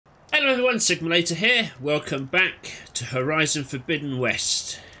Hello everyone, Sigmulator here. Welcome back to Horizon Forbidden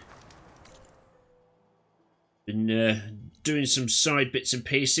West. Been doing some side bits and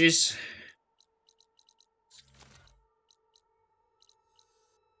pieces.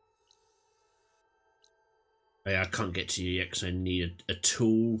 I can't get to you yet because I need a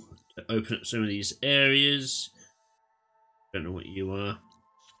tool to open up some of these areas. Don't know what you are.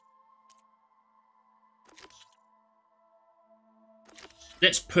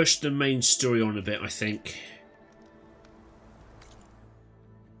 Let's push the main story on a bit, I think.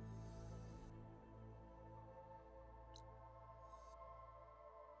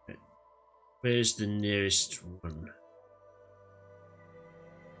 Where's the nearest one?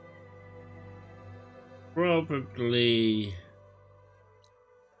 Probably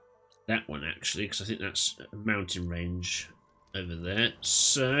that one, actually, because I think that's a mountain range over there.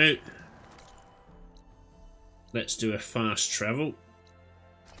 So let's do a fast travel.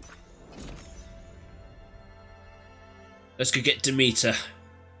 Let's go get Demeter.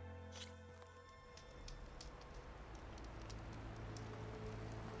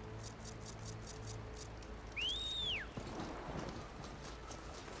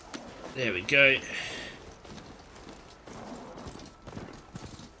 There we go.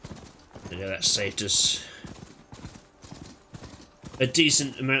 Yeah, that saved us a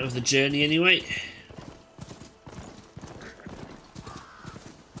decent amount of the journey anyway.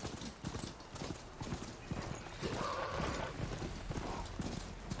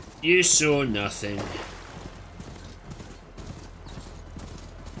 You saw nothing.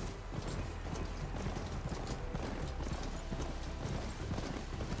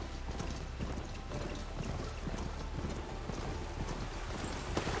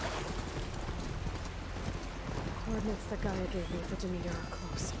 Coordinates that Gaia gave me for Demeter are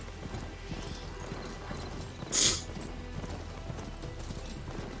close.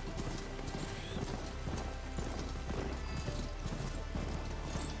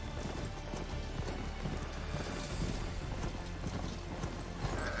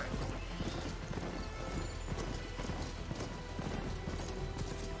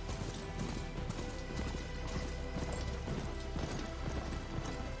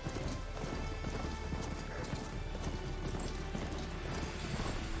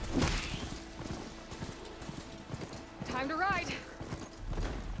 Time to ride!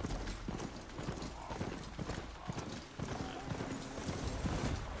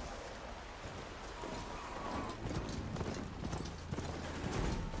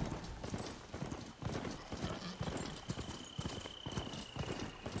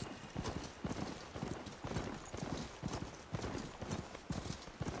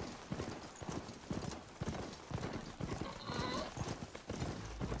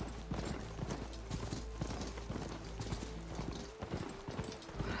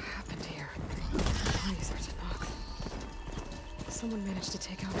 Someone managed to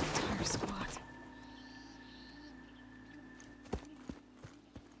take out an entire squad.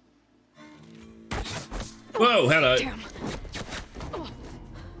 Whoa, hello. Damn.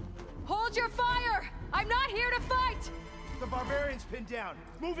 Hold your fire! I'm not here to fight! The barbarian's pinned down.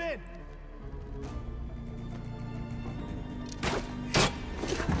 Move in!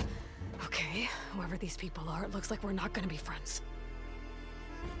 Okay, whoever these people are, it looks like we're not gonna be friends.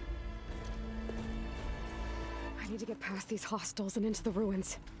 I need to get past these hostiles and into the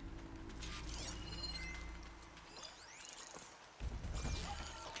ruins.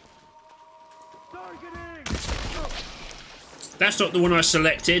 That's not the one I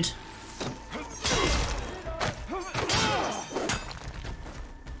selected.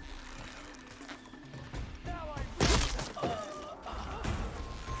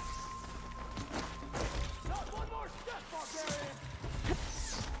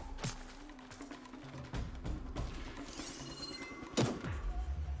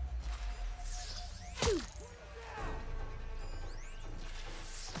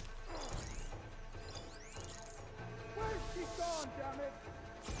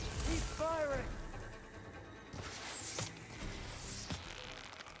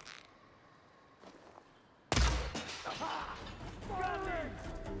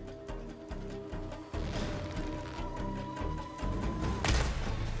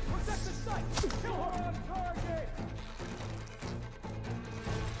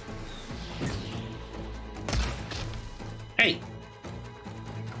 Hey!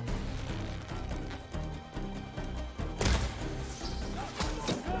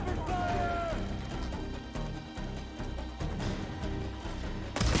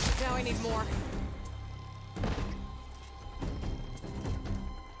 Now I need more.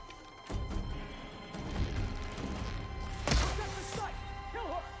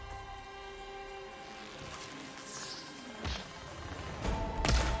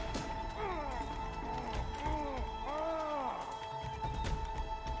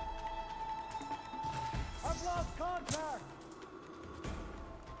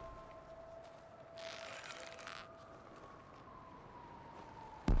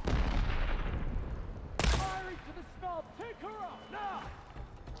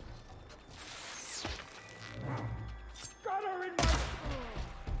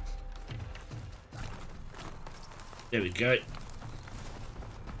 There we go.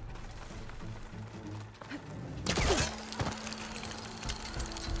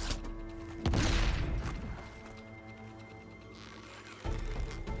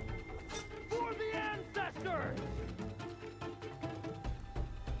 For the ancestors!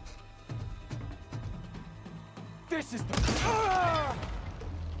 This is the... Ah!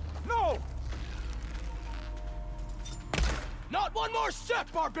 No! Not one more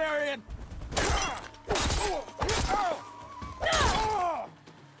step, barbarian!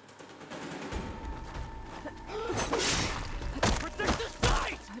 Protect the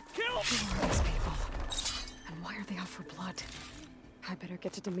site! Kill! Who are these people? And why are they out for blood? I better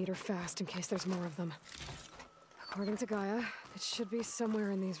get to Demeter fast in case there's more of them. According to Gaia, it should be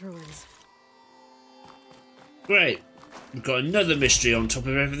somewhere in these ruins. Great. We've got another mystery on top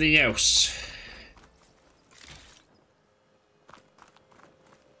of everything else.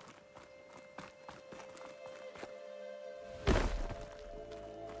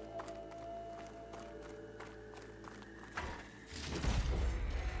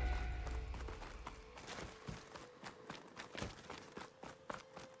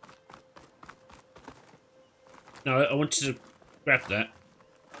 No, I wanted to grab that.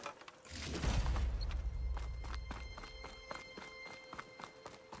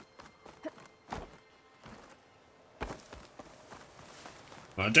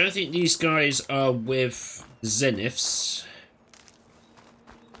 I don't think these guys are with Zeniths.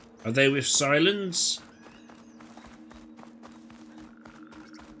 Are they with Silence?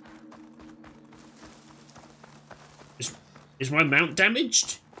 Is my mount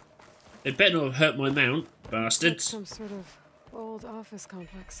damaged? They better not have hurt my mount, bastards. Some sort of old office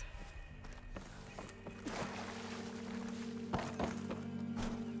complex.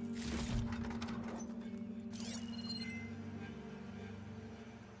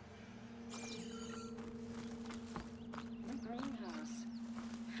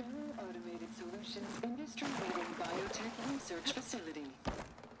 Industry-leading biotech research facility.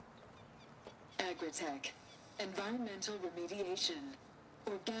 Agritech, environmental remediation,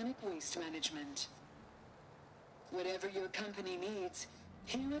 organic waste management. Whatever your company needs,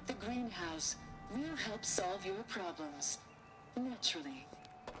 here at the greenhouse, we'll help solve your problems. Naturally.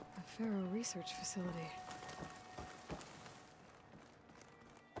 A Pharaoh research facility.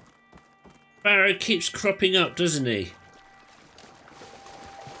 Pharaoh keeps cropping up, doesn't he?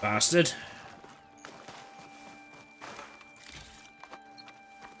 Bastard.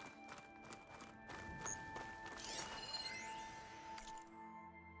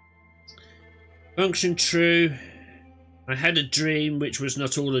 Function true. I had a dream which was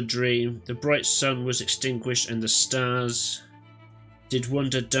not all a dream. The bright sun was extinguished and the stars did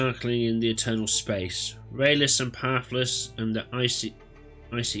wander darkly in the eternal space. Rayless and pathless, and the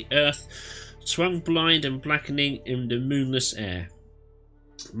icy earth swung blind and blackening in the moonless air.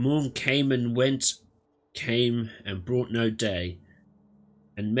 Morn came and went, came and brought no day,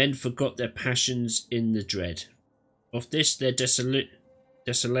 and men forgot their passions in the dread of this their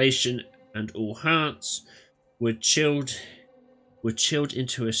desolation, and all hearts were chilled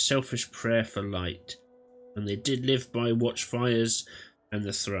into a selfish prayer for light, and they did live by watchfires and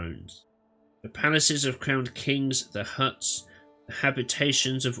the thrones, the palaces of crowned kings, the huts, the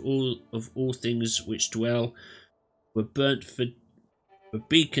habitations of all things which dwell, were burnt for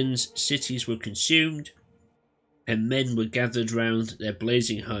beacons, cities were consumed, and men were gathered round their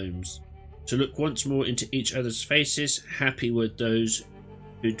blazing homes to look once more into each other's faces. Happy were those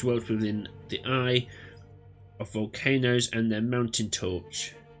who dwelt within the eye of volcanoes and their mountain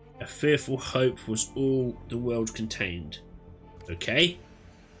torch. A fearful hope was all the world contained. Okay.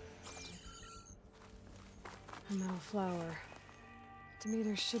 A metal flower.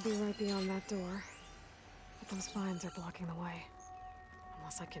 Demeter should be right beyond that door. But those vines are blocking the way.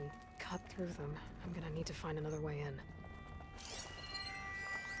 Unless I can cut through them, I'm gonna need to find another way in.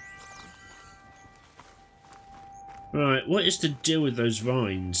 Right, what is the deal with those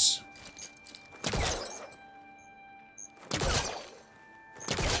vines?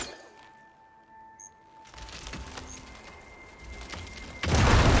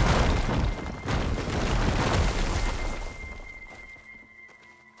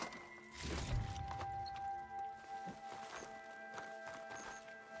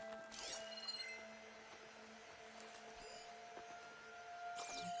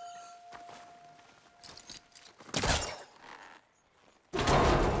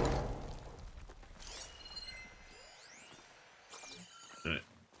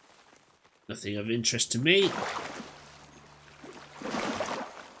 Nothing of interest to me.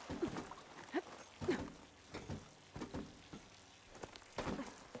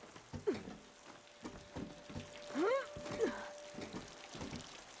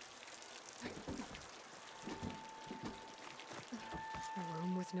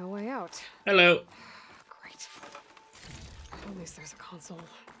 out. Hello. Great. At least there's a console.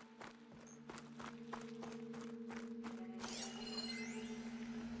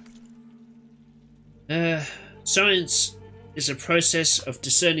 Science is a process of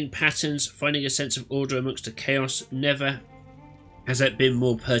discerning patterns, finding a sense of order amongst the chaos. Never has that been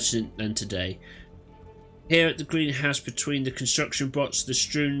more pertinent than today. Here at the greenhouse, between the construction bots, the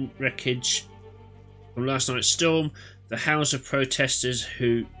strewn wreckage from last night's storm, the howls of protesters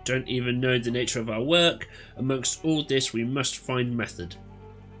who don't even know the nature of our work, amongst all this we must find method.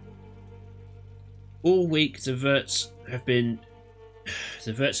 All week the Verts have been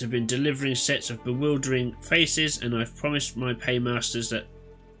delivering sets of bewildering faces, and I've promised my paymasters that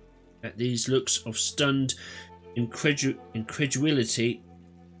these looks of stunned incredulity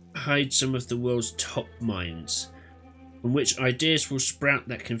hide some of the world's top minds, from which ideas will sprout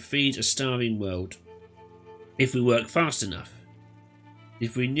that can feed a starving world, if we work fast enough.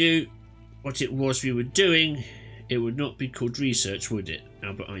 If we knew what it was we were doing, it would not be called research, would it?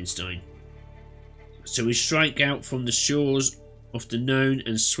 Albert Einstein. So we strike out from the shores of the known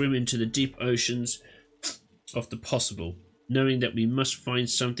and swim into the deep oceans of the possible, knowing that we must find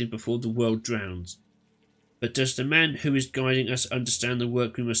something before the world drowns. But does the man who is guiding us understand the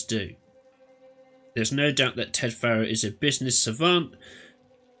work we must do? There's no doubt that Ted Farrow is a business savant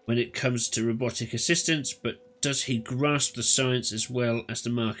when it comes to robotic assistance, but does he grasp the science as well as the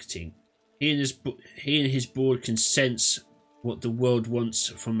marketing? He and his board can sense what the world wants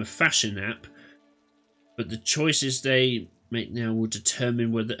from a fashion app, but the choices they make now will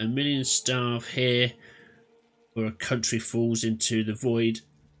determine whether a million starve here or a country falls into the void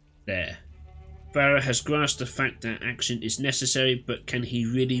there. Farrow has grasped the fact that action is necessary, but can he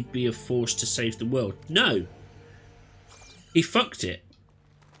really be a force to save the world? No! He fucked it.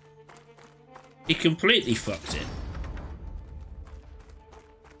 He completely fucked it.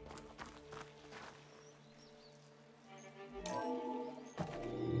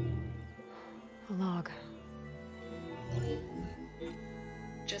 A log.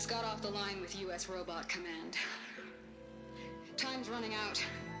 Just got off the line with US Robot Command. Time's running out.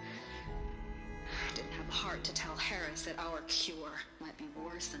 Didn't have the heart to tell Harris that our cure might be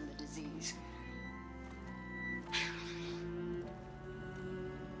worse than the disease.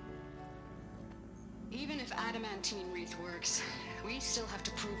 Even if adamantine wreath works, we still have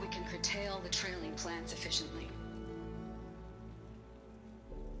to prove we can curtail the trailing plants efficiently.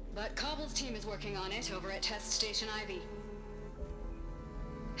 But Cobble's team is working on it over at Test Station Ivy.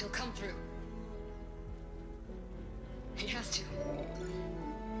 He'll come through. He has to.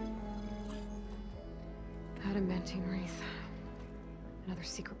 Adamantine wreath. Another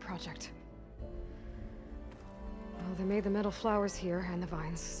secret project. Well, they made the metal flowers here and the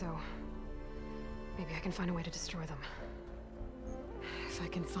vines, so maybe I can find a way to destroy them. If I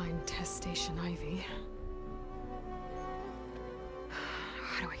can find Test Station Ivy.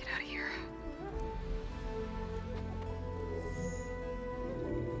 How do I get out of here?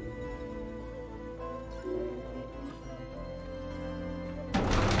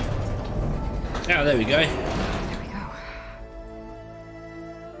 Oh, there we go. There we go.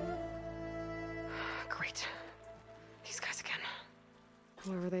 Great. These guys again.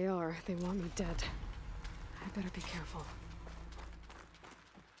 Whoever they are, they want me dead. I better be careful.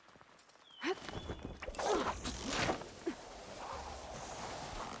 Okay.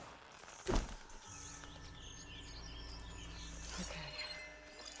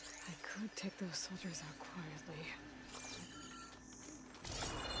 I could take those soldiers out quietly.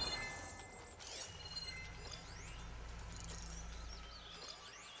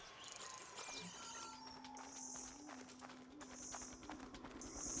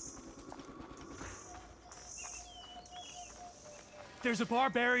 There's a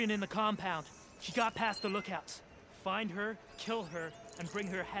barbarian in the compound. She got past the lookouts. Find her, kill her, and bring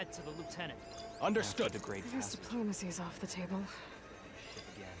her head to the lieutenant. Understood. The great I guess diplomacy's off the table.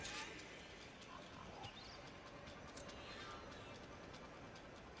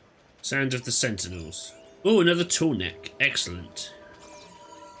 Sound of the Sentinels. Oh, another tall neck. Excellent.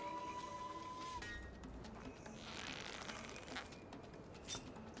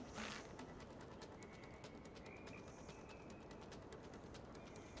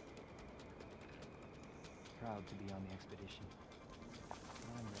 Proud to be on the expedition.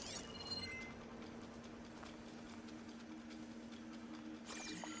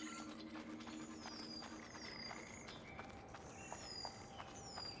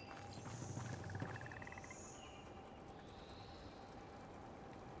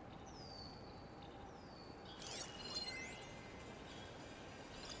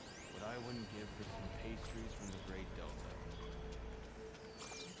 What I wouldn't give for some pastries from the Great Delta.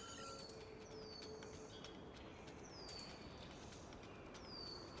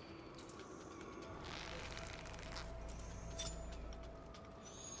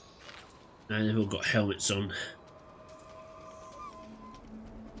 And they've all got helmets on.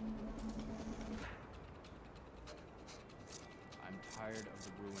 I'm tired of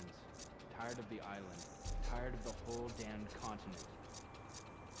the ruins, tired of the island, tired of the whole damned continent.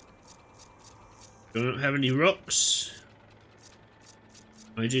 Do I not have any rocks?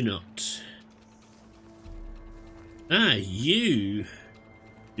 I do not. Ah, you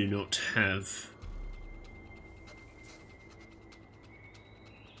do not have.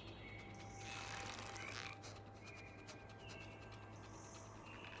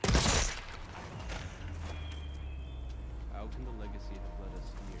 How can the legacy have led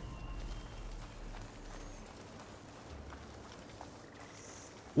us here?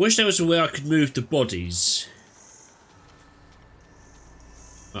 Wish there was a way I could move the bodies.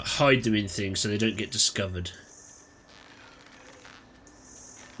 Like hide them in things so they don't get discovered.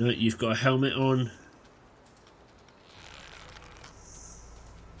 No, you've got a helmet on.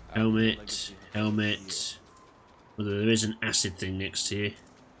 Helmet, helmet. Although there is an acid thing next to you.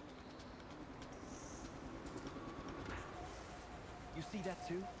 You see that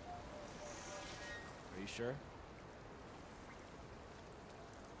too? Are you sure?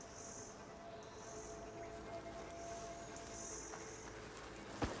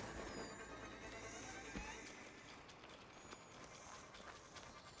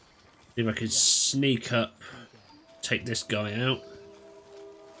 See if I can sneak up, take this guy out.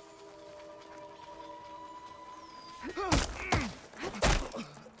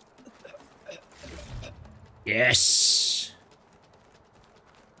 Yes!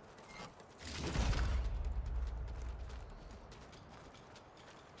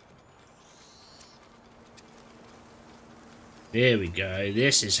 There we go.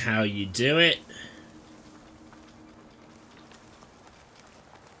 This is how you do it.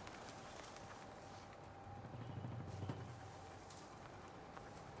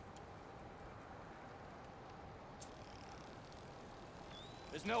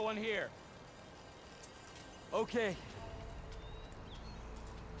 There's no one here. Okay.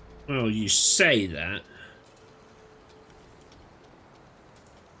 Well, you say that.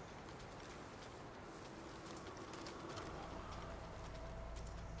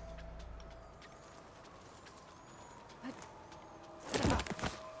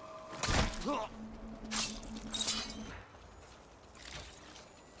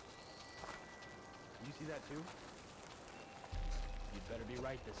 You see that too? You'd better be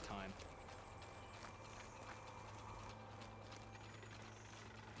right this time.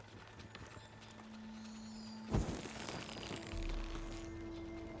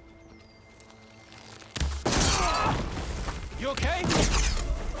 You okay?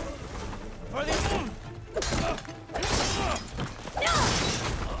 For the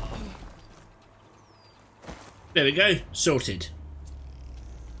There we go. Sorted.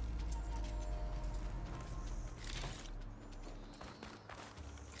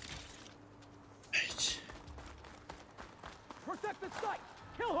 Right. protect the site.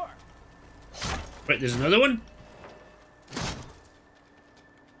 Kill her. Right, there's another one.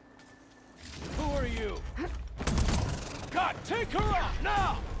 Who are you? God, take her out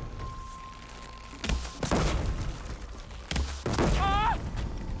now! Ah!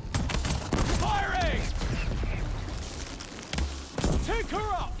 Firing! Take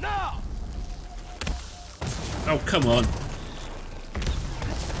her out now! Oh, come on.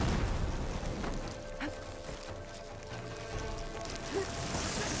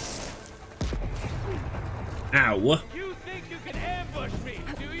 Ow. You think you can ambush me,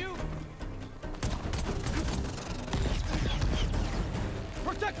 do you?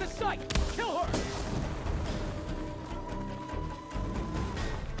 Protect the site! Kill her!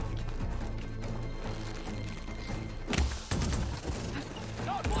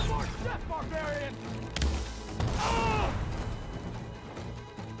 Not one more step, barbarian! Ah!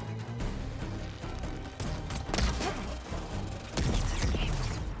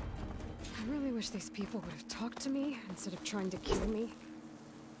 I really wish these people would have talked to me instead of trying to kill me.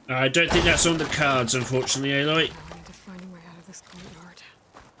 I don't think that's on the cards, unfortunately, Aloy. Now I need to find a way out of this courtyard.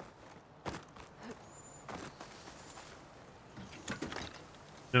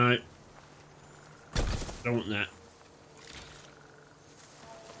 No. Don't want that.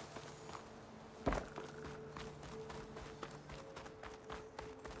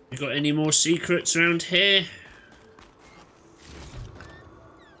 You got any more secrets around here?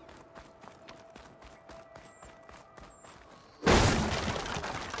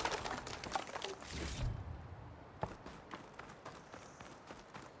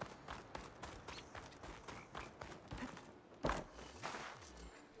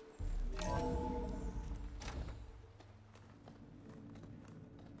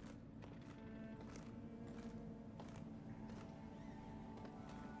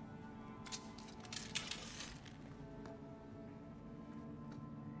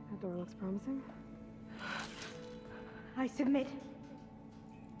 Door looks promising. I submit.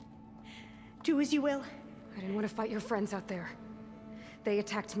 Do as you will. I didn't want to fight your friends out there. They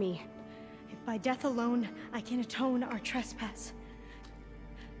attacked me. If by death alone I can atone our trespass.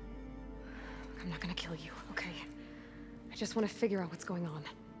 I'm not gonna kill you, okay? I just want to figure out what's going on.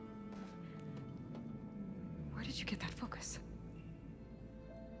 Where did you get that focus?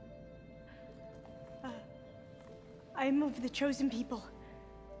 I am of the chosen people.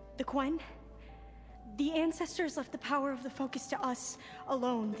 The Quen. The ancestors left the power of the focus to us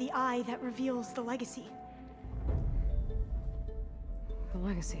alone, the eye that reveals the legacy. The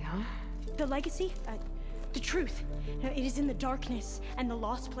legacy, huh? The legacy? The truth. It is in the darkness and the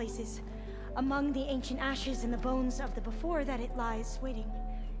lost places. Among the ancient ashes and the bones of the before that it lies waiting.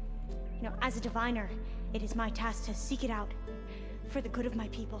 As a diviner, it is my task to seek it out. For the good of my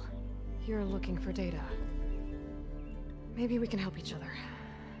people. You're looking for data. Maybe we can help each other.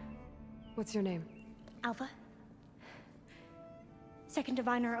 What's your name? Alva. Second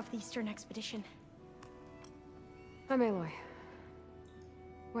diviner of the Eastern Expedition. I'm Aloy.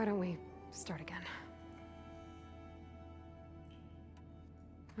 Why don't we start again?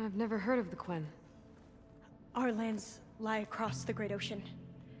 I've never heard of the Quen. Our lands lie across the Great Ocean.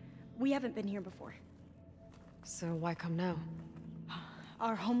 We haven't been here before. So why come now?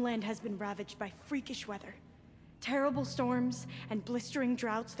 Our homeland has been ravaged by freakish weather. Terrible storms and blistering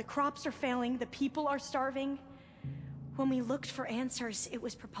droughts. The crops are failing, the people are starving. When we looked for answers, it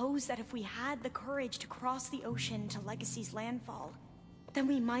was proposed that if we had the courage to cross the ocean to Legacy's landfall, then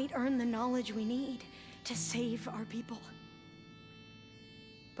we might earn the knowledge we need to save our people.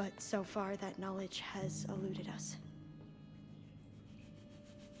 But so far, that knowledge has eluded us.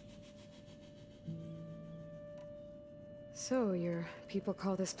 So, your people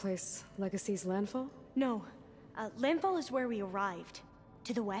call this place Legacy's landfall? No. Landfall is where we arrived.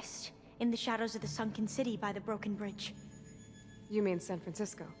 To the west, in the shadows of the sunken city by the broken bridge. You mean San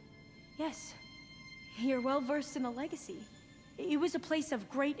Francisco? Yes. You're well versed in the Legacy. It was a place of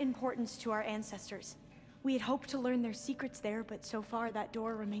great importance to our ancestors. We had hoped to learn their secrets there, but so far that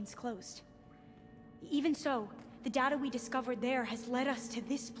door remains closed. Even so, the data we discovered there has led us to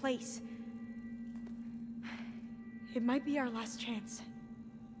this place. It might be our last chance.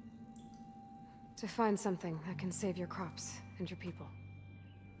 To find something that can save your crops and your people.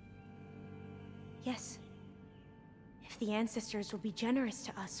 Yes. If the ancestors will be generous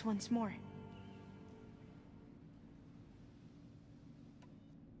to us once more.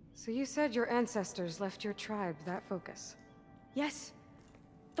 So you said your ancestors left your tribe that focus? Yes.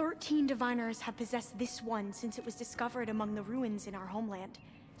 13 diviners have possessed this one since it was discovered among the ruins in our homeland.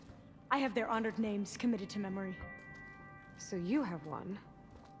 I have their honored names committed to memory. So you have one,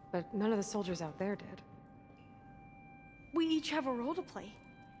 but none of the soldiers out there did. We each have a role to play.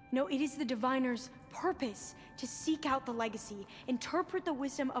 No, it is the diviner's purpose to seek out the legacy, interpret the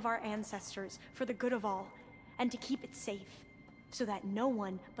wisdom of our ancestors for the good of all, and to keep it safe, so that no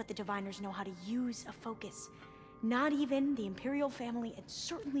one but the diviners know how to use a focus. Not even the Imperial family, and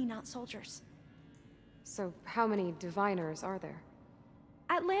certainly not soldiers. So how many diviners are there?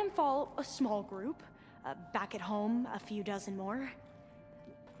 At Landfall, a small group. Back at home, a few dozen more.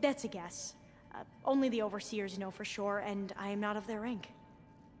 That's a guess. Only the overseers know for sure, and I am not of their rank.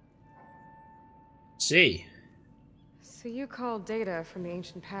 See. So you call data from the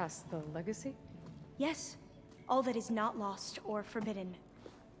ancient past the legacy? Yes. All that is not lost or forbidden.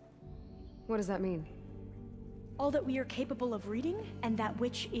 What does that mean? All that we are capable of reading, and that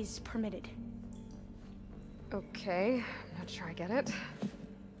which is permitted. Okay, I'm not sure I get it.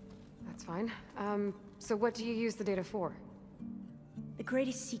 That's fine. So what do you use the data for? The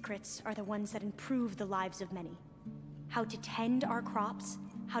greatest secrets are the ones that improve the lives of many. How to tend our crops,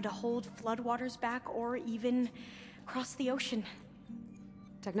 how to hold floodwaters back, or even cross the ocean.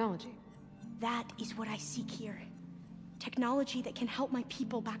 Technology. That is what I seek here. Technology that can help my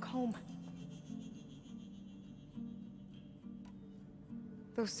people back home.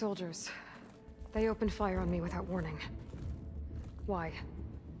 Those soldiers, they opened fire on me without warning. Why?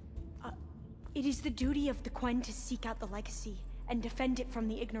 It is the duty of the Quen to seek out the legacy and defend it from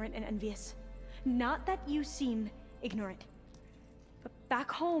the ignorant and envious. Not that you seem ignorant. But back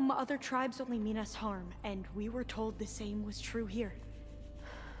home, other tribes only mean us harm, and we were told the same was true here.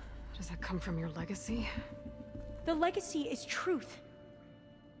 Does that come from your legacy? The legacy is truth.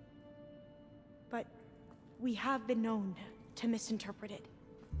 But we have been known to misinterpret it.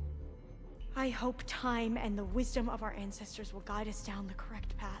 I hope time and the wisdom of our ancestors will guide us down the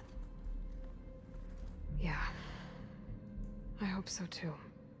correct path. Yeah. I hope so too.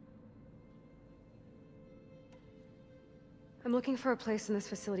 I'm looking for a place in this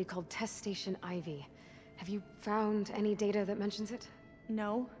facility called Test Station Ivy. Have you found any data that mentions it?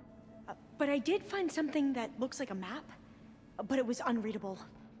 No. But I did find something that looks like a map. But it was unreadable.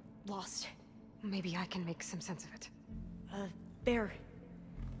 Lost. Maybe I can make some sense of it. There.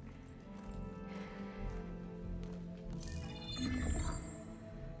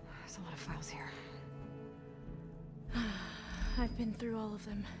 There's a lot of files here. I've been through all of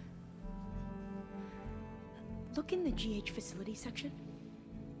them. Look in the GH facility section.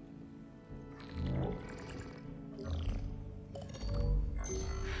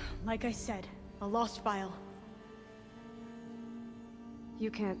 Like I said, a lost file. You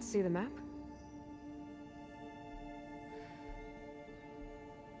can't see the map?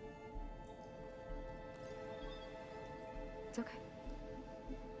 It's okay.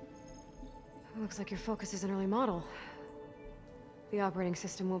 It looks like your focus is an early model. The operating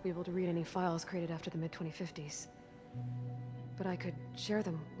system won't be able to read any files created after the mid-2050s. But I could share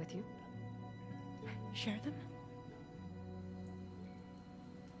them with you. Share them?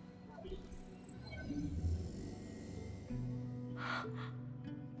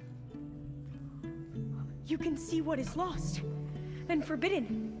 You can see what is lost and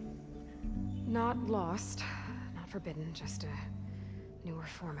forbidden. Not lost, not forbidden, just a newer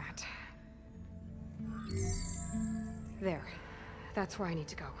format. There. That's where I need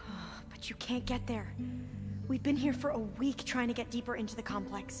to go. But you can't get there. We've been here for a week trying to get deeper into the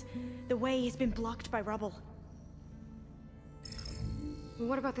complex. The way has been blocked by rubble.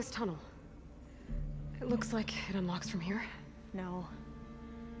 What about this tunnel? It looks like it unlocks from here. No.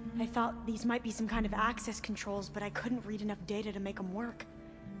 I thought these might be some kind of access controls, but I couldn't read enough data to make them work.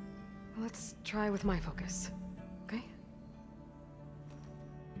 Let's try with my focus, okay?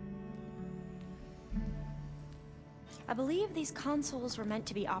 I believe these consoles were meant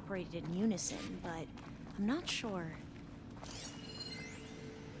to be operated in unison, but I'm not sure.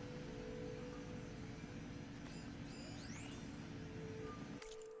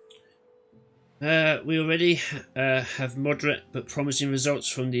 We already have moderate but promising results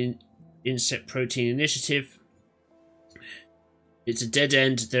from the Insect Protein Initiative. It's a dead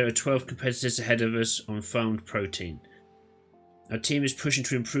end. There are 12 competitors ahead of us on farmed protein. Our team is pushing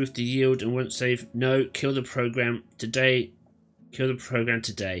to improve the yield, and once they've kill the program today. Kill the program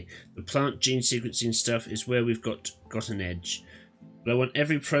today. The plant gene sequencing stuff is where we've got an edge. But I want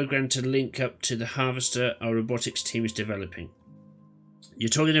every program to link up to the harvester our robotics team is developing. You're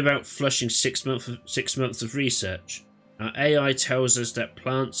talking about flushing 6 months of research. Our AI tells us that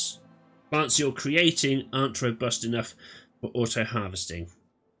plants you're creating aren't robust enough for auto-harvesting.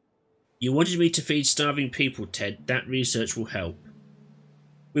 You wanted me to feed starving people, Ted. That research will help.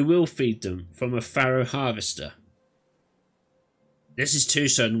 We will feed them from a farrow harvester. This is too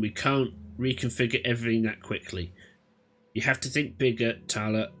sudden. We can't reconfigure everything that quickly. You have to think bigger,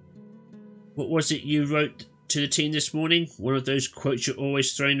 Tala. What was it you wrote to the team this morning? One of those quotes you're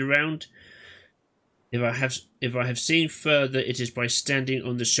always throwing around? If I have seen further, it is by standing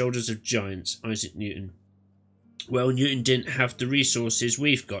on the shoulders of giants, Isaac Newton. Well, Newton didn't have the resources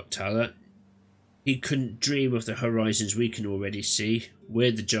we've got, Tala. He couldn't dream of the horizons we can already see.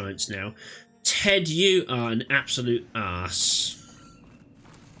 We're the giants now. Ted, you are an absolute arse.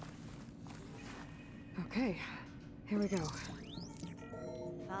 Okay, here we go.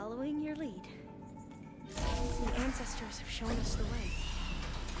 Following your lead. The ancestors have shown us the way.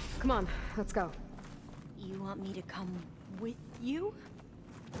 Come on, let's go. You want me to come with you?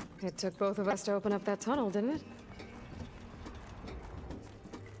 It took both of us to open up that tunnel, didn't it?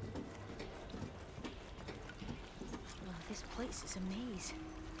 Well, this place is a maze.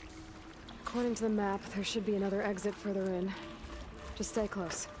 According to the map, there should be another exit further in. Just stay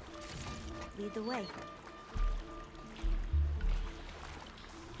close. Lead the way.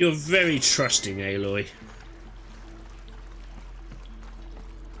 You're very trusting, Aloy.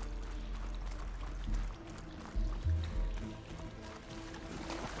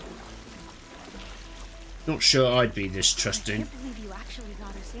 Not sure I'd be this trusting. I can't believe you actually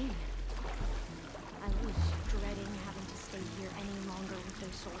got us in. I was dreading having to stay here any longer with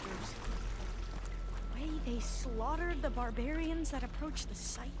those soldiers. The way they slaughtered the barbarians that approached the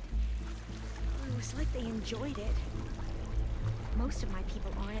site. It was like they enjoyed it. Most of my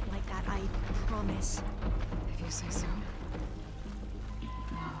people aren't like that, I promise. If you say so.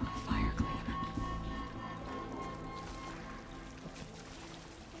 Oh, fire clean.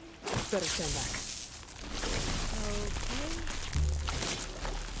 Better stand back. Okay.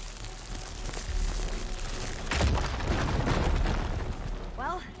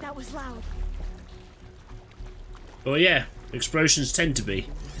 Well, that was loud. Oh yeah, explosions tend to be.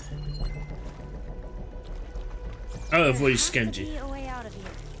 Oh, I've already There scanned has to you. be a way out of here.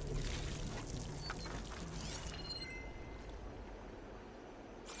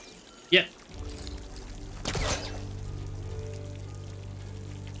 Yep.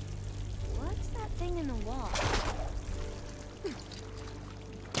 What's that thing in the wall?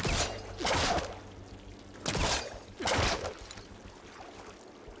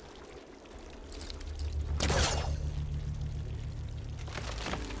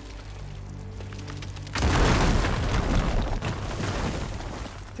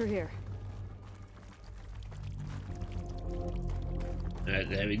 Through here.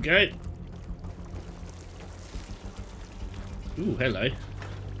 There we go. Ooh, hello.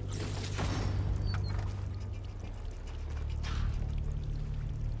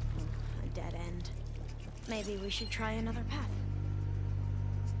 A dead end. Maybe we should try another path.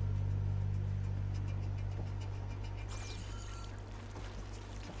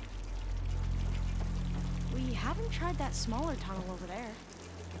 We haven't tried that smaller tunnel over there.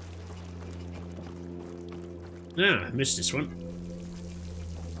 Ah, I missed this one.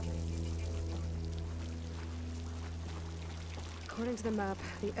 According to the map,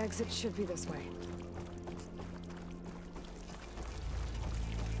 the exit should be this way.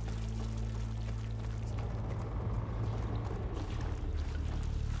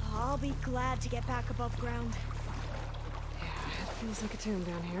 I'll be glad to get back above ground. Yeah, it feels like a tomb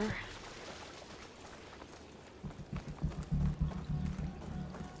down here.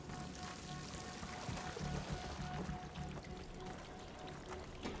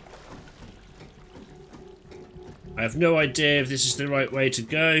 I have no idea if this is the right way to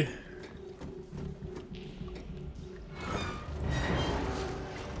go.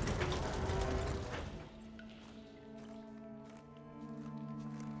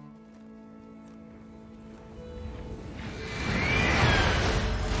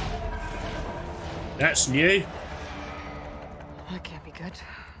 That's new. That can't be good.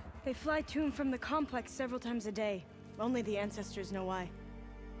 They fly to and from the complex several times a day. Only the ancestors know why.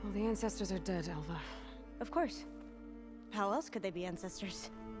 Well, the ancestors are dead, Elva. Of course. How else could they be ancestors?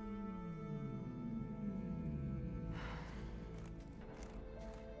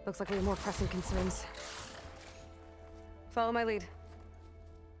 Looks like we have more pressing concerns. Follow my lead.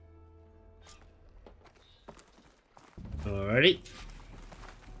 Alrighty.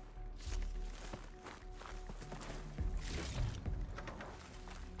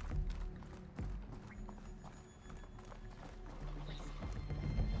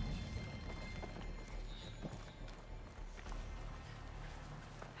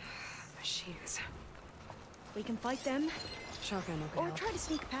 Machines. We can fight them, Shotgun will or help. try to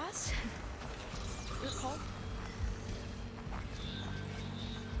sneak past. Your call.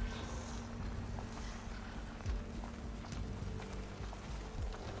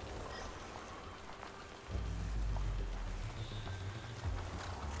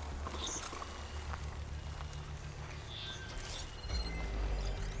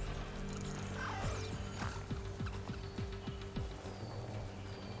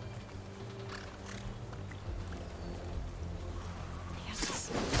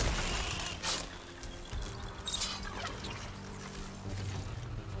 Yes.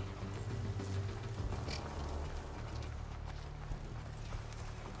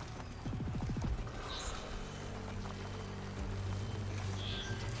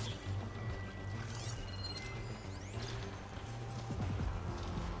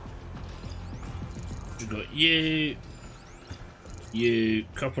 We've got you,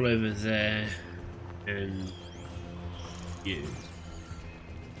 couple over there, and you.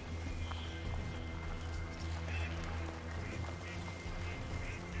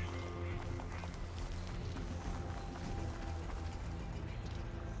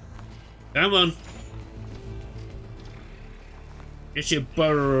 Come on. Get your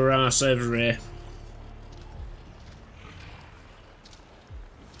burrower ass over here.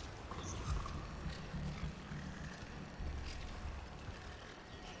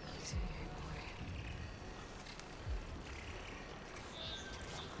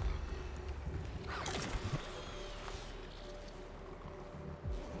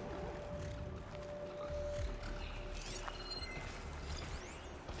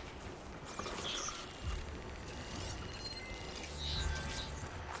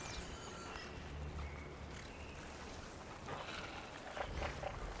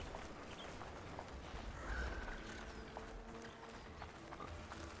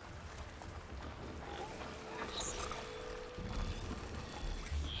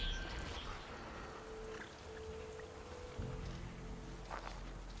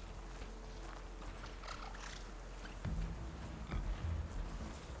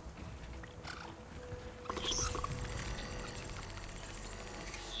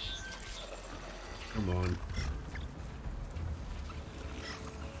 Come on.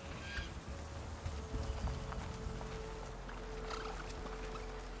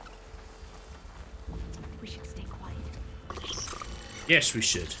 We should stay quiet. Yes, we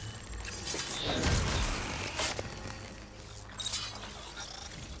should.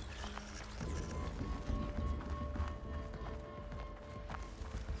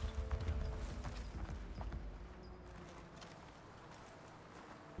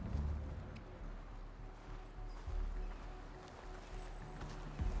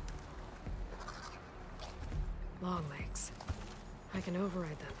 Long legs. I can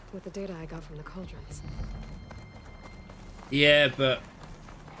override them with the data I got from the cauldrons. Yeah, but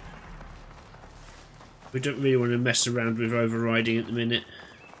we don't really want to mess around with overriding at the minute.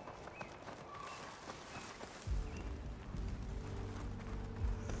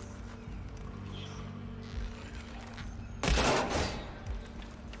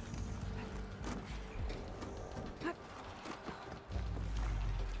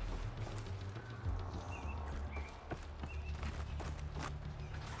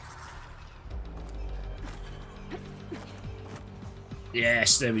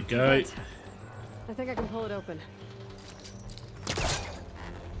 Yes, there we go. Right. I think I can pull it open.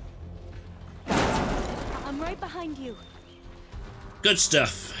 I'm right behind you. Good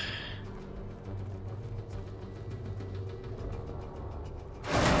stuff.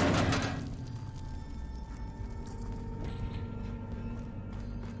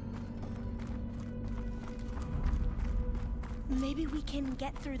 Maybe we can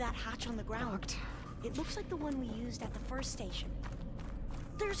get through that hatch on the ground. Locked. It looks like the one we used at the first station.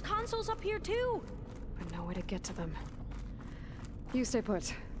 There's consoles up here too! But no way to get to them. You stay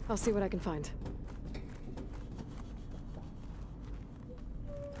put. I'll see what I can find.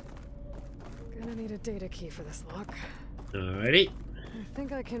 Gonna need a data key for this lock. Alrighty. I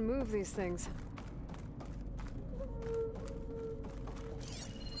think I can move these things.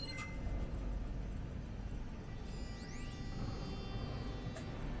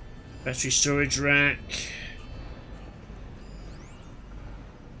 Battery storage rack.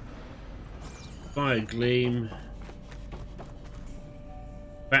 Fire gleam.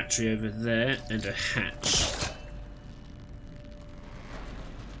 Battery over there and a hatch.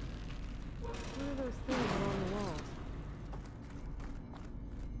 What are those things along the wall?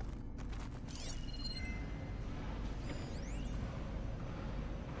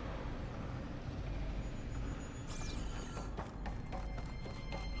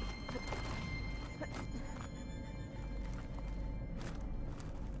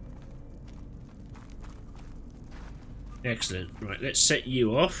 Excellent. Right, let's set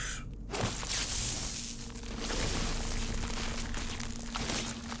you off.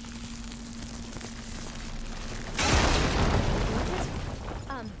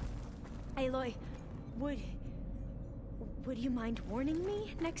 Aloy, would you mind warning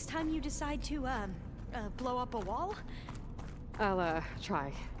me next time you decide to, blow up a wall? I'll,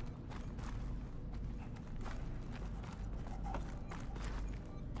 try.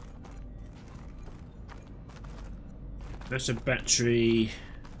 That's a battery.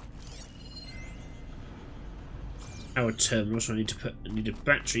 Our terminal, so I need a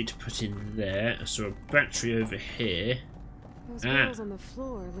battery to put in there. I saw a battery over here. Those holes on the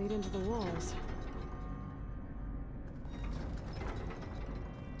floor lead into the walls.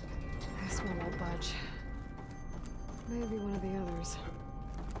 This one won't budge. Maybe one of the others.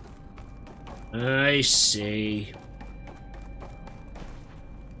 I see.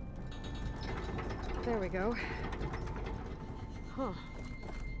 There we go. Huh.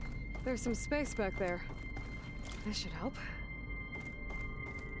 There's some space back there. This should help.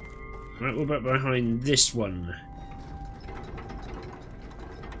 Right, what about behind this one?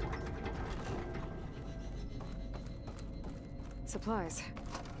 Supplies.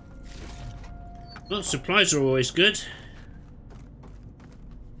 Well, supplies are always good.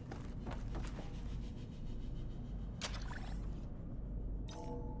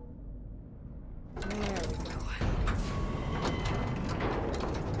 There we go.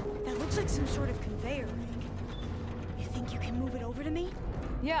 That looks like some sort of conveyor rig. You think you can move it over to me?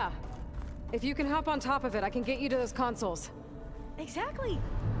 Yeah. If you can hop on top of it, I can get you to those consoles. Exactly.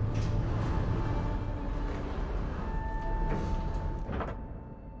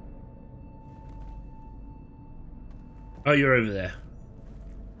 Oh, you're over there.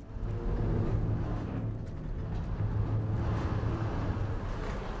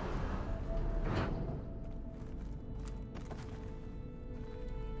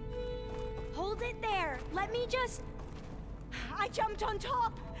 Hold it there. Let me just... I jumped on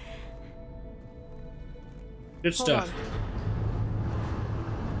top. Good Hold stuff. on.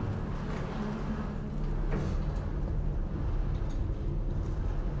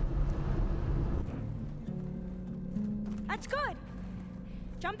 That's good.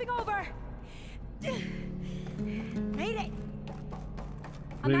 Jumping over. Made it.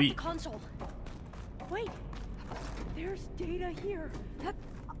 I'm at the console. Wait. There's data here.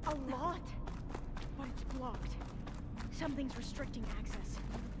 A lot. But it's blocked. Something's restricting access.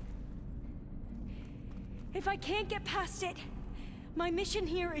 If I can't get past it, my mission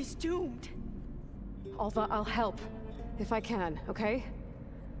here is doomed. Alva, I'll help. If I can, okay?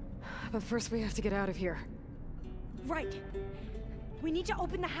 But first we have to get out of here. Right. We need to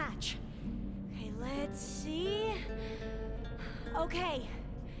open the hatch. Okay, let's see. Okay.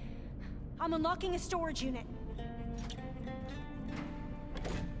 I'm unlocking a storage unit.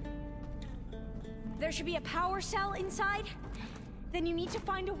 There should be a power cell inside. Then you need to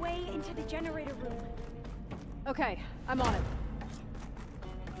find a way into the generator room. Okay, I'm on it.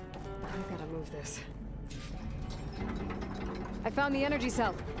 I've gotta move this. I found the energy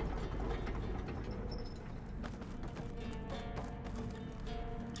cell.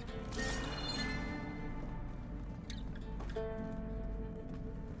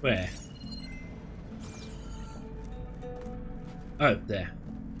 Where? Oh, there.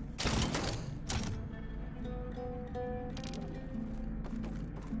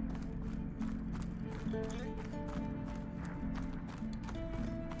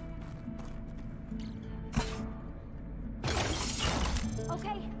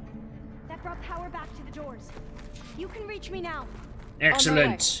 Okay. That brought power back to the doors. You can reach me now.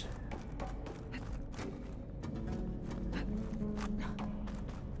 Excellent.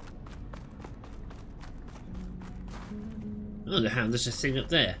 Oh, the hell, there's a thing up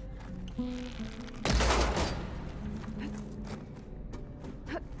there.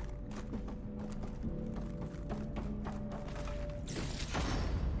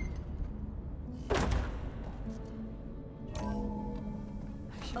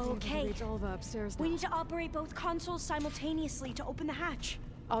 Okay. Reach Alva upstairs now. We need to operate both consoles simultaneously to open the hatch.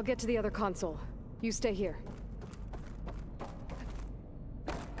 I'll get to the other console. You stay here.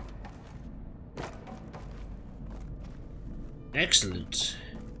 Excellent.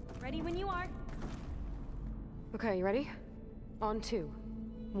 Ready when you are. Okay, you ready? On 2.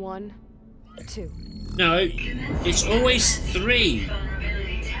 1, 2. No, it's always 3.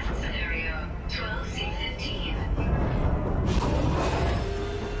 Vulnerability test scenario 12C15.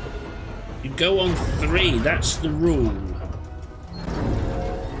 You go on 3, that's the rule.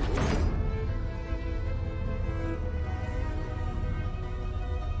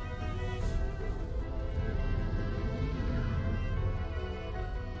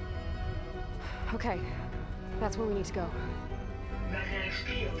 Okay, that's where we need to go. Magnetic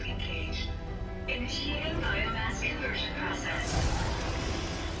field engaged. Initiating biomass conversion process.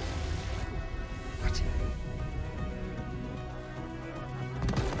 What?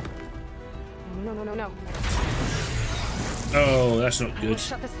 No. Oh, that's not good.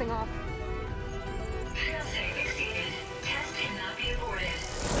 Shut this thing off. Failsafe exceeded. Test cannot be aborted.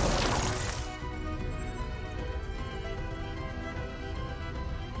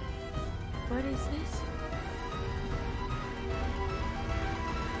 What is this?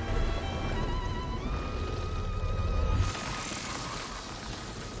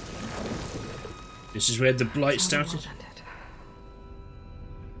 This is where the blight started.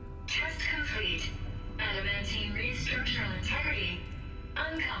 Test complete. Adamantine read structural integrity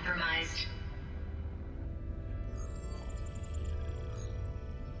uncompromised.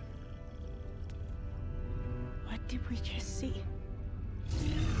 What did we just see?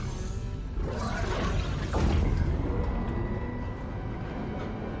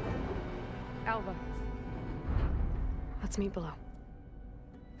 Alva. Let's meet below.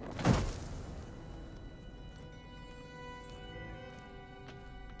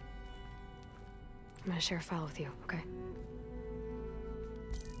 I'm gonna share a file with you, okay?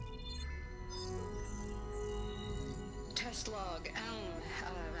 Test log,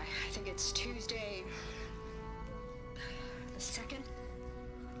 I think it's Tuesday the 2nd?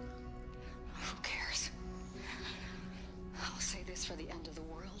 Who cares? I'll say this for the end of the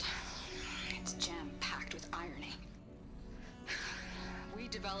world. It's jam-packed with irony. We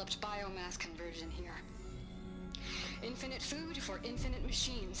developed biomass conversion here. Infinite food for infinite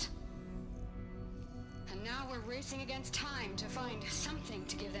machines. And now we're racing against time to find something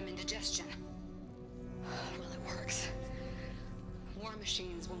to give them indigestion. Well, it works. War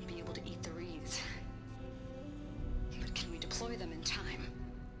machines won't be able to eat the reeds. But can we deploy them in time?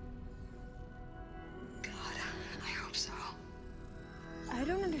 God, I hope so. I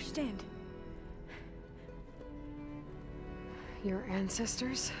don't understand. Your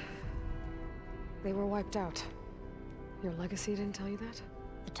ancestors? They were wiped out. Your legacy didn't tell you that?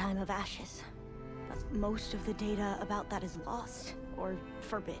 The time of ashes. Most of the data about that is lost or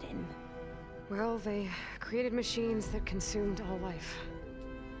forbidden. Well, they created machines that consumed all life.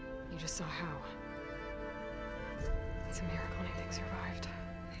 You just saw how. It's a miracle anything survived.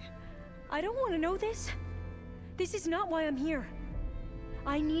 I don't want to know this. This is not why I'm here.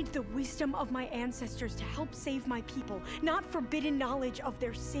 I need the wisdom of my ancestors to help save my people, not forbidden knowledge of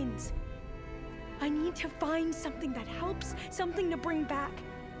their sins. I need to find something that helps, something to bring back.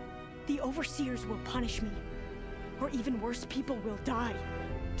 The Overseers will punish me. Or even worse, people will die.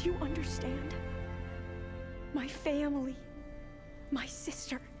 Do you understand? My family. My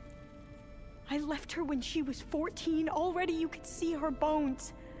sister. I left her when she was 14. Already you could see her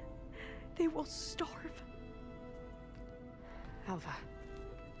bones. They will starve. Alva.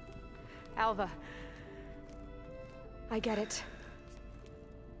 Alva. I get it.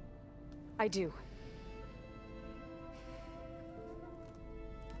 I do.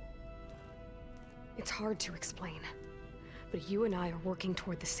 It's hard to explain, but you and I are working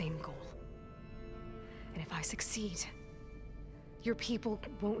toward the same goal. And if I succeed, your people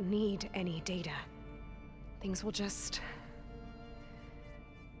won't need any data. Things will just...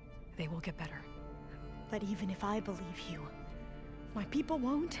 they will get better. But even if I believe you, my people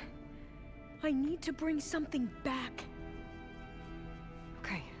won't. I need to bring something back.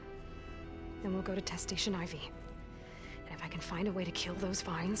 Okay. Then we'll go to Test Station Ivy. And if I can find a way to kill those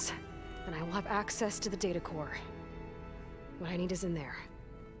vines, then I will have access to the data core. What I need is in there.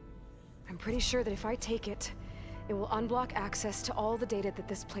 I'm pretty sure that if I take it, it will unblock access to all the data that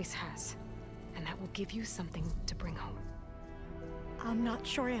this place has. And that will give you something to bring home. I'm not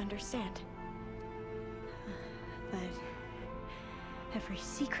sure I understand. But every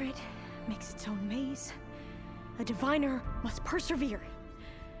secret makes its own maze. A diviner must persevere.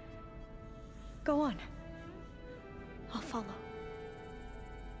 Go on. I'll follow.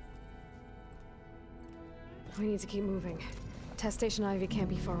 We need to keep moving. Test Station Ivy can't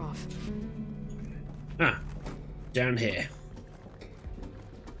be far off. Ah, down here.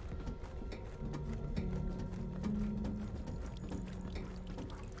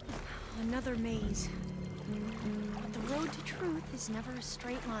 Another maze. But the road to truth is never a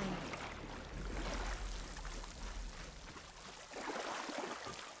straight line.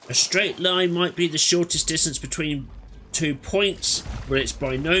 A straight line might be the shortest distance between 2 points, but it's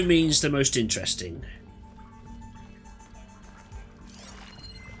by no means the most interesting.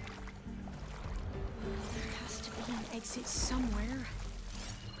 There has to be an exit somewhere.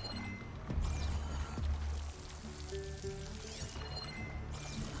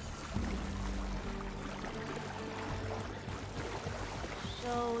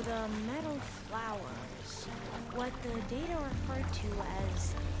 So the metal flowers, what the data referred to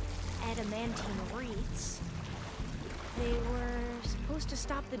as adamantine wreaths, they were supposed to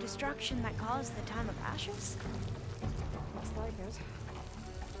stop the destruction that caused the Time of Ashes? Looks like it.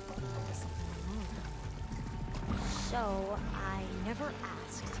 So, I never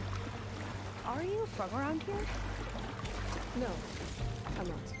asked. Are you from around here? No, I'm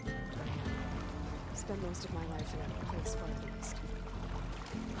not. I spent most of my life in a place farther east.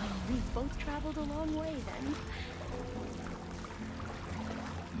 Oh, we've both traveled a long way then.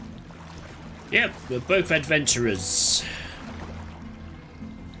 Yep, we're both adventurers.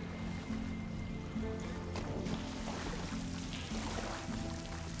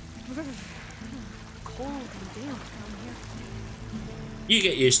 Cold and damp down here. You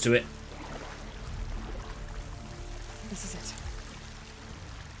get used to it. This is it.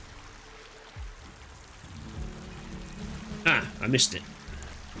 Ah, I missed it.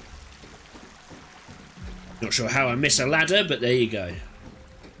 Not sure how I miss a ladder, but there you go.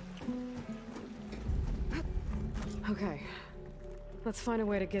 Okay. Let's find a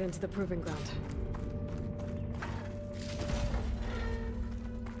way to get into the proving ground.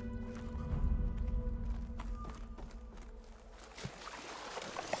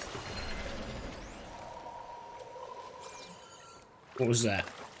 What was that?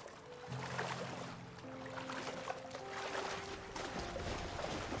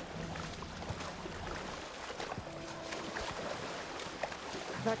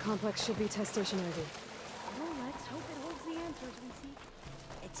 That complex should be Test Station Ivy. Oh, let's hope it holds the answers we seek.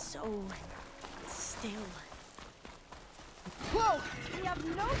 It's so still. Whoa! We have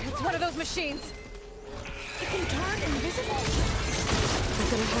no It's one of those machines! It can turn invisible. I'm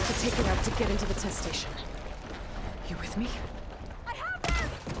gonna have to take it out to get into the test station. You with me? I have them!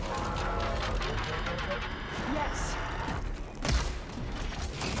 Yes.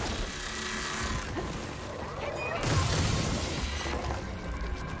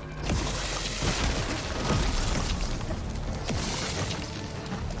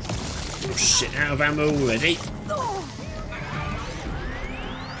 shit, out of ammo already.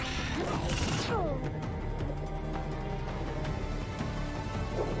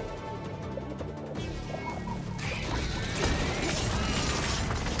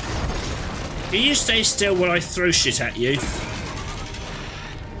 Can you stay still while I throw shit at you?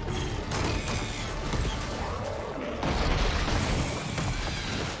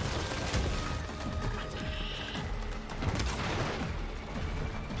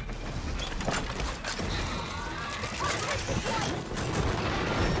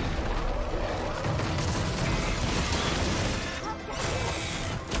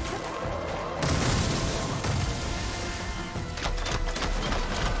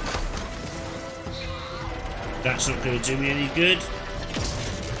 That's not going to do me any good.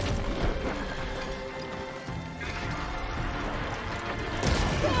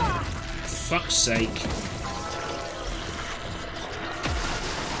 Fuck's sake.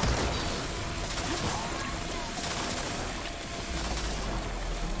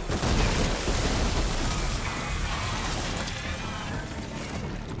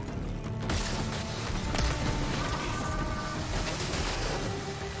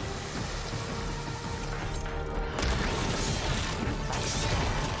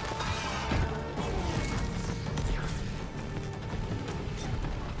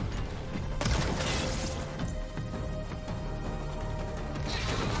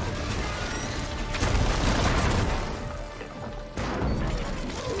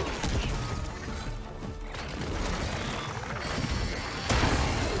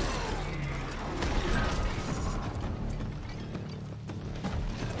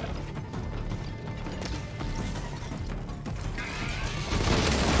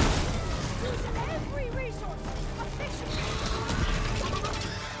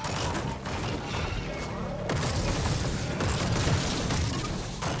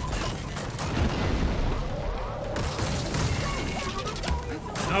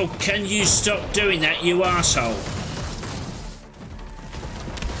 Oh, can you stop doing that, you arsehole?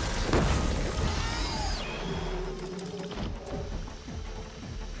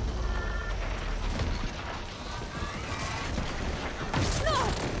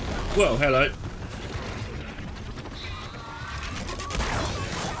 Well, hello.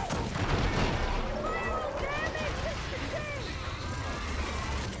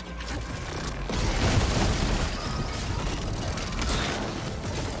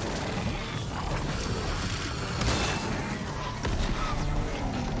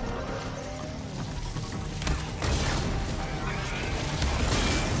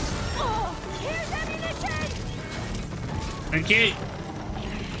 Thank you.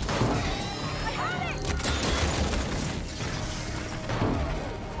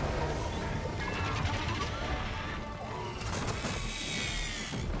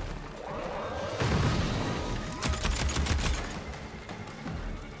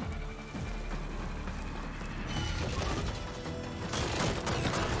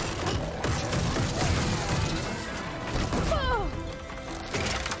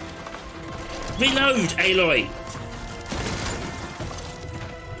 Reload, Aloy!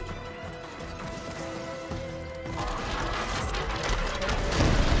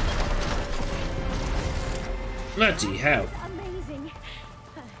 Bloody hell. Amazing.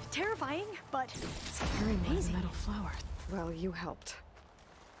 Terrifying, but Carrying amazing. Metal flower. Well, you helped.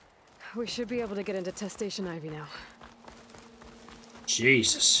 We should be able to get into Test Station Ivy now.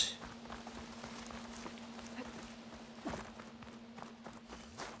 Jesus.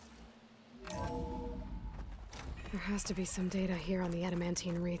 There has to be some data here on the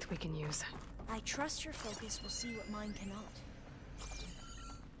adamantine wreath we can use. I trust your focus will see what mine cannot.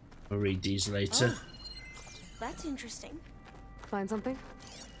 I'll read these later. Oh, that's interesting. Find something?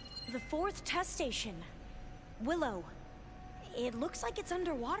 The 4th test station. Willow. It looks like it's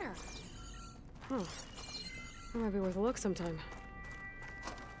underwater. Huh. That might be worth a look sometime.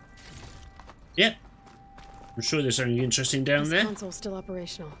 Yep. I'm sure there's something interesting down there. This console's still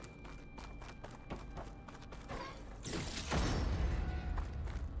operational.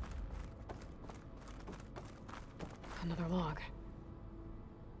 Another log.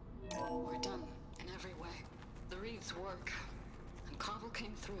 We're done in every way. The Reeves work, and Cobble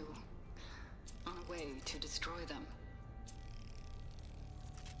came through on a way to destroy them.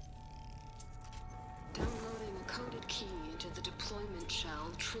 Downloading a coded key into the deployment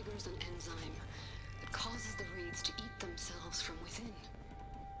shell triggers an enzyme that causes the Reeves to eat themselves from within.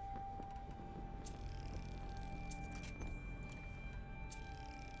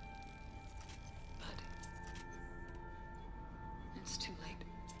 But it's too late.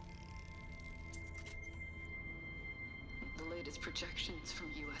 The latest Its projections from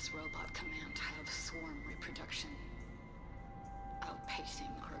U.S. Robot Command have swarm reproduction,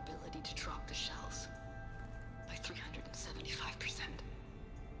 outpacing our ability to drop the shells by 375%.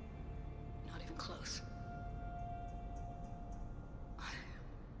 Not even close. I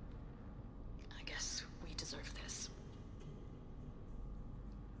guess we deserve this.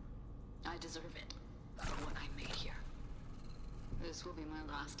 I deserve it for what I made here. This will be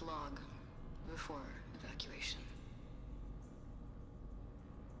my last log before evacuation.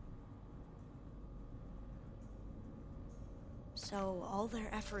 So all their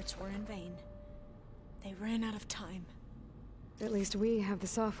efforts were in vain. They ran out of time. At least we have the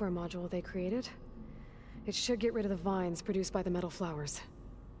software module they created. It should get rid of the vines produced by the metal flowers.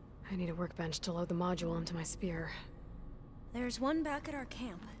 I need a workbench to load the module onto my spear. There's one back at our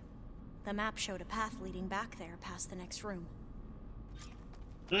camp. The map showed a path leading back there past the next room.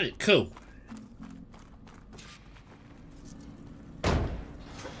 Right, cool.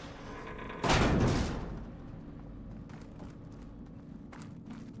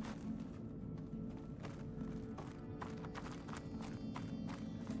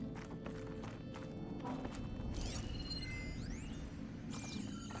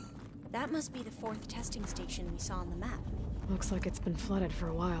 That must be the 4th testing station we saw on the map. Looks like it's been flooded for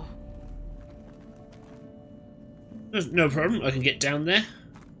a while. No problem, I can get down there.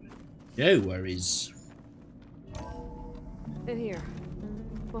 No worries. In here.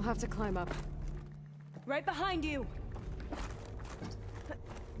 We'll have to climb up. Right behind you!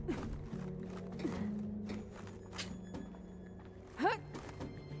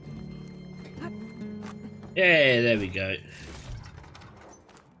 Yeah, there we go.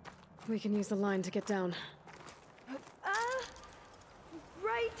 We can use the line to get down.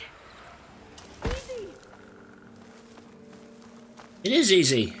 Right! Easy! It is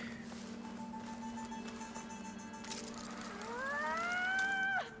easy.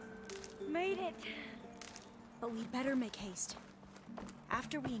 Made it! But we'd better make haste.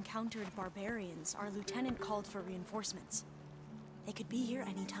 After we encountered barbarians, our lieutenant called for reinforcements. They could be here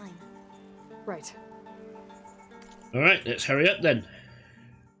any time. Right. Alright, let's hurry up then.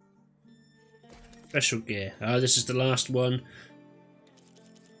 Special gear. Ah, this is the last one.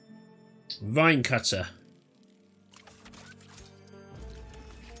 Vine cutter.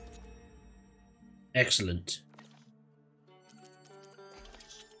 Excellent.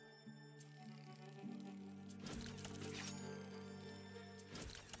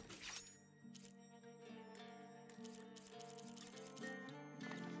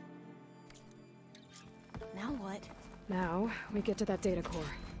 Now what? Now, we get to that data core.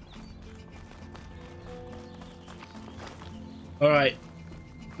 Alright,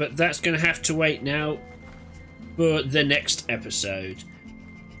 but that's going to have to wait now for the next episode.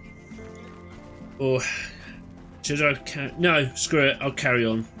 Or should I? No, screw it, I'll carry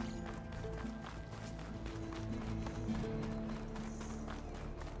on.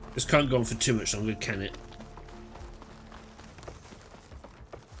 This can't go on for too much longer, can it?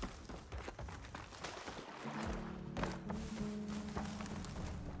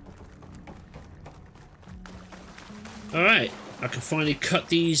 Alright, I can finally cut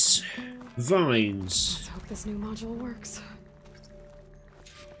these vines. Let's hope this new module works.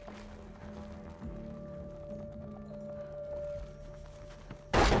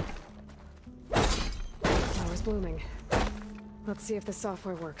 Flower's blooming. Let's see if the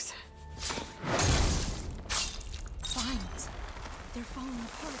software works. Vines. They're falling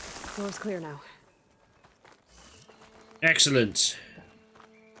apart. Floor's clear now. Excellent.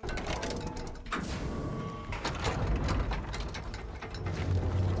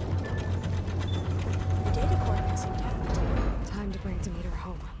 Time to bring Demeter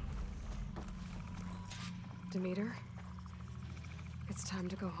home. Demeter, it's time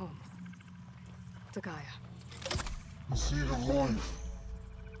to go home. To Gaia. The seed of life.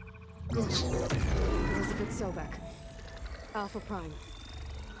 That's right. Elizabeth Sobek. Alpha Prime.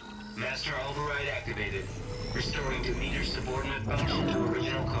 Master override activated. Restoring Demeter's subordinate function to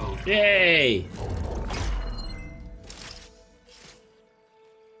original code. Yay!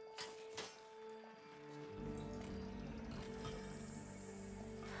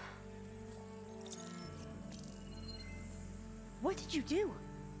 What did you do?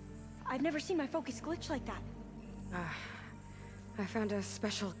 I've never seen my focus glitch like that. I found a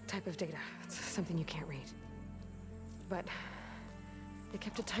special type of data. It's something you can't read. But they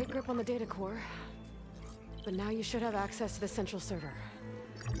kept a tight grip on the data core. But now you should have access to the central server.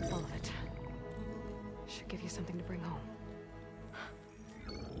 All of it. Should give you something to bring home.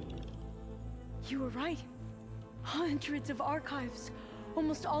 You were right. Hundreds of archives.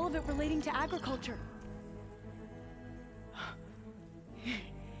 Almost all of it relating to agriculture.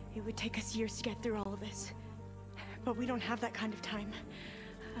 It would take us years to get through all of this. But we don't have that kind of time.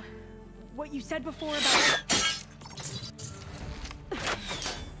 What you said before about...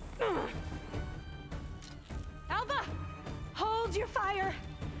 Alva! Hold your fire!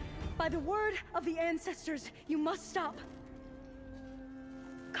 By the word of the ancestors, you must stop.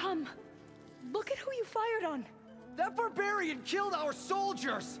 Come. Look at who you fired on. That barbarian killed our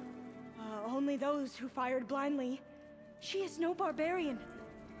soldiers! Only those who fired blindly. She is no barbarian.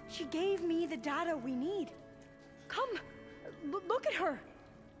 She gave me the data we need. Come, look at her.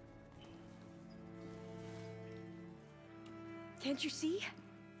 Can't you see?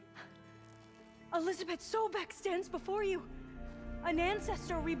 Elizabeth Sobek stands before you. An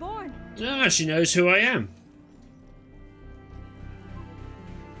ancestor reborn. Ah, she knows who I am.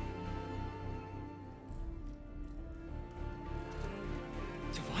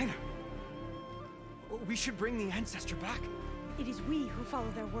 Diviner. We should bring the ancestor back. It is we who follow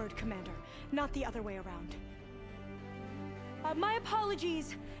their word, Commander, not the other way around. My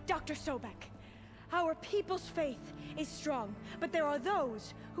apologies, Dr. Sobek. Our people's faith is strong, but there are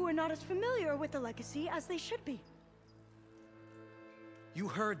those who are not as familiar with the legacy as they should be. You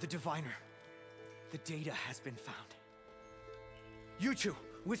heard the Diviner. The data has been found. You two,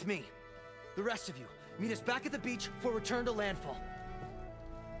 with me. The rest of you, meet us back at the beach for return to landfall.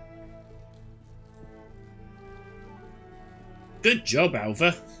 Good job,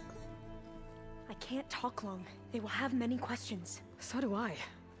 Alva. I can't talk long. They will have many questions. So do I.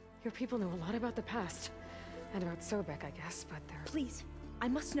 Your people know a lot about the past. And about Sobek, I guess, but they're... Please, I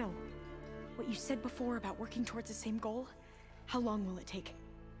must know. What you said before about working towards the same goal, how long will it take?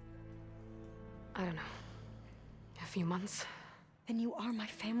 I don't know. A few months? Then you are my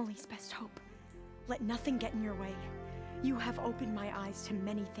family's best hope. Let nothing get in your way. You have opened my eyes to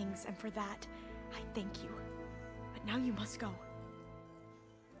many things, and for that, I thank you. But now you must go.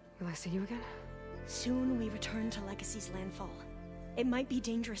 Will I see you again? Soon we return to Legacy's landfall. It might be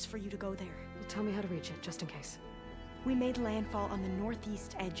dangerous for you to go there. Well, tell me how to reach it, just in case. We made landfall on the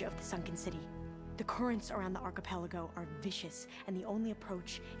northeast edge of the sunken city. The currents around the archipelago are vicious, and the only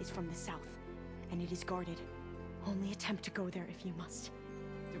approach is from the south. And it is guarded. Only attempt to go there if you must.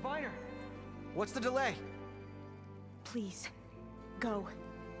 Diviner! What's the delay? Please, go.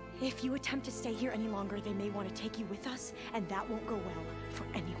 If you attempt to stay here any longer, they may want to take you with us, and that won't go well for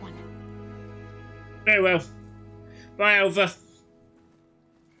anyone. Very well. Bye, Alva.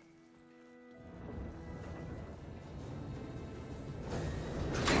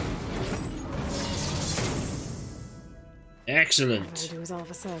 Excellent. What I do as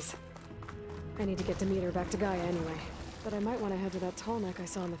Alva says. I need to get Demeter back to Gaia anyway. But I might want to head to that tall neck I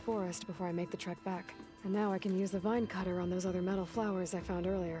saw in the forest before I make the trek back. And now I can use the vine cutter on those other metal flowers I found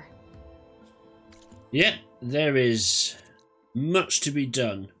earlier. Yeah, there is much to be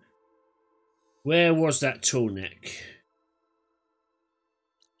done. Where was that tall neck?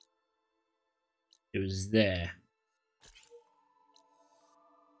 It was there.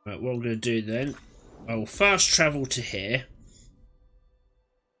 Right, what I'm going to do then, I will fast travel to here.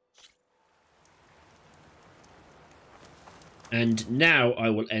 And now I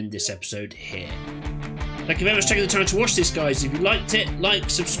will end this episode here. Thank you very much for taking the time to watch this, guys. If you liked it, like,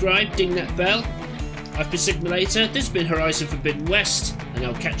 subscribe, ding that bell. I've been Sigmalator, this has been Horizon Forbidden West, and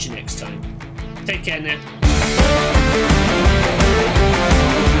I'll catch you next time. Take care now.